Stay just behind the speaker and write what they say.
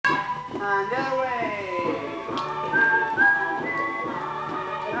And the other way.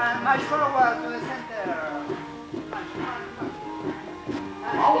 And march forward to the center. March, march, march.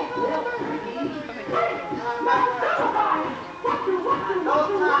 And backward. And no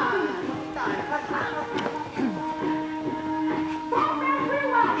time.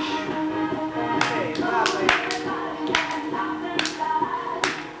 Okay, lovely.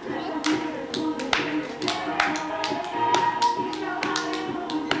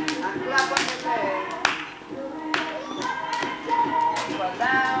 And clap on the leg. Fall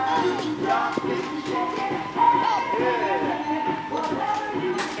down, jump, good.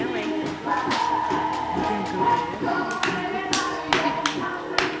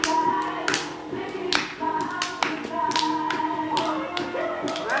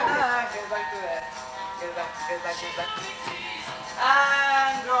 Get back.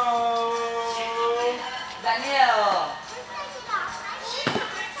 And go. Daniel.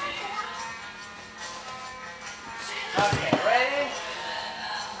 Okay, ready?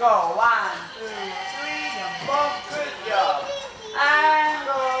 Go. 1, 2, 3, jump off. Good job. And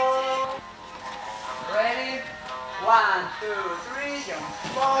go. Ready? 1, 2, 3,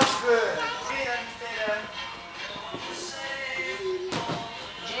 jump off. Good. Stay there.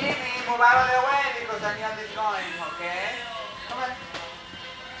 Jimmy, move out of the way because Daniel is going, okay? Come on.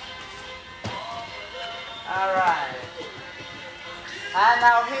 Alright. And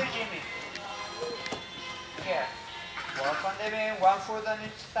now here, Jimmy. Here. Walk on the beam, one foot on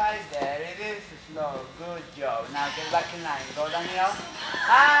each side. There it is. Slow. Good job. Now get back in line. Go, Daniel.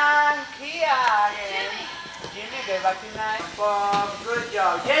 And Kia again. Jimmy, get back in line. Bob. Good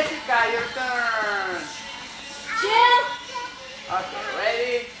job. Jessica, your turn. Yeah. Okay,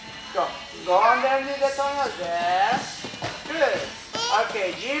 ready? Go. Go underneath the tunnel there. Good.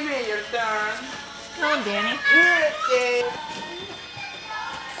 Okay, Jimmy, your turn. Come on, Danny. Here it is.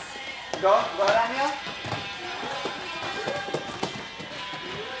 Go, Daniel.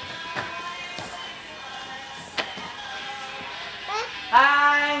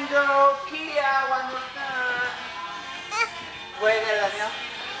 And go, Kia, one more turn. Wait there, Daniel.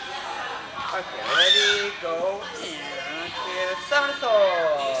 Okay, ready, go. And here,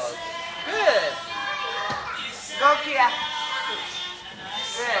 somersault. Good. Go, Kia.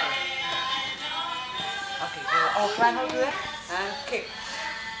 Good. Okay, go. Oh, climb over there. And kick.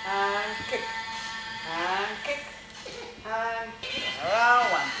 And kick. And kick. And kick.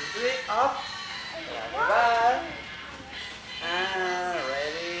 Around. 1, 2, 3. Up. Back. And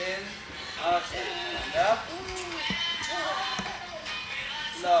ready. Okay, stand up.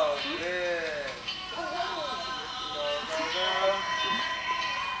 Slow. Good. Go.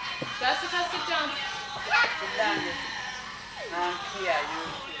 Jessica, sit down. Sit down. And Kia, you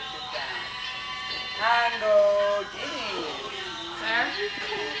sit down. And go, Ginny. There.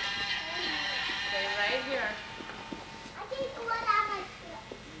 Stay right here.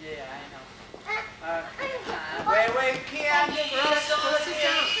 Yeah, I know. Okay. Wait, Kia. Girls, go sit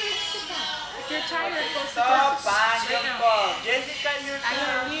down. If you're tired, go sit Stop down. and Sit jump down. off. Jessica, your I'm turn.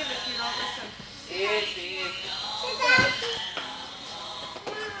 going to leave if you don't listen. Easy.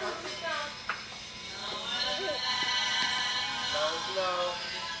 Slow.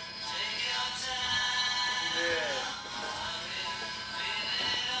 Good.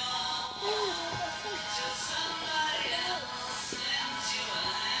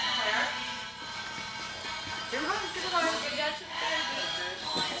 Where? You're home. Sit down. Your dad should be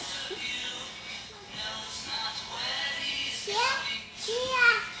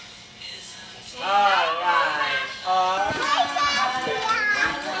Alright. I know.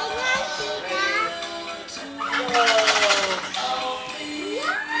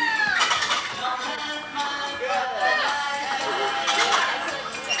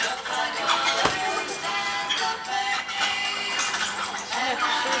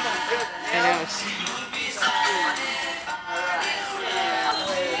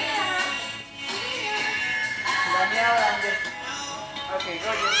 Daniel and the... Okay,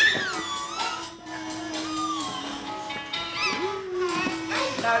 go Jessica.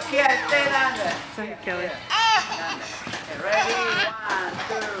 Now Kia, stay down there. Sorry, Kelly. Down there. Okay, ready? 1,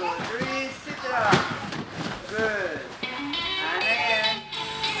 2, 3, sit it up. Good. And again.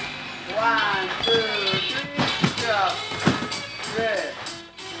 1, 2, 3, sit it up. Good.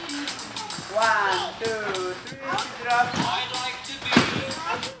 1, 2, 3, sit it up.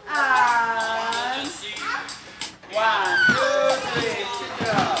 And 1, 2, 3, sit it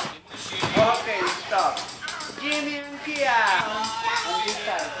up. Okay, stop. Jimmy and Kia. On this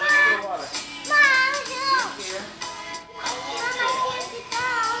side. Let's do water. Here.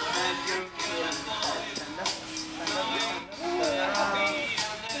 And you, Kia. Stand up. Stand up. Stand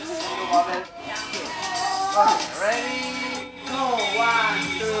up.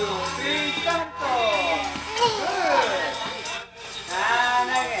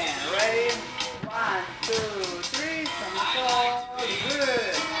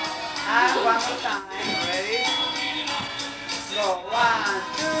 time. Ready? Go. 1,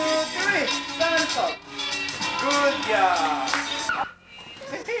 2, 3. Somersault. Good job.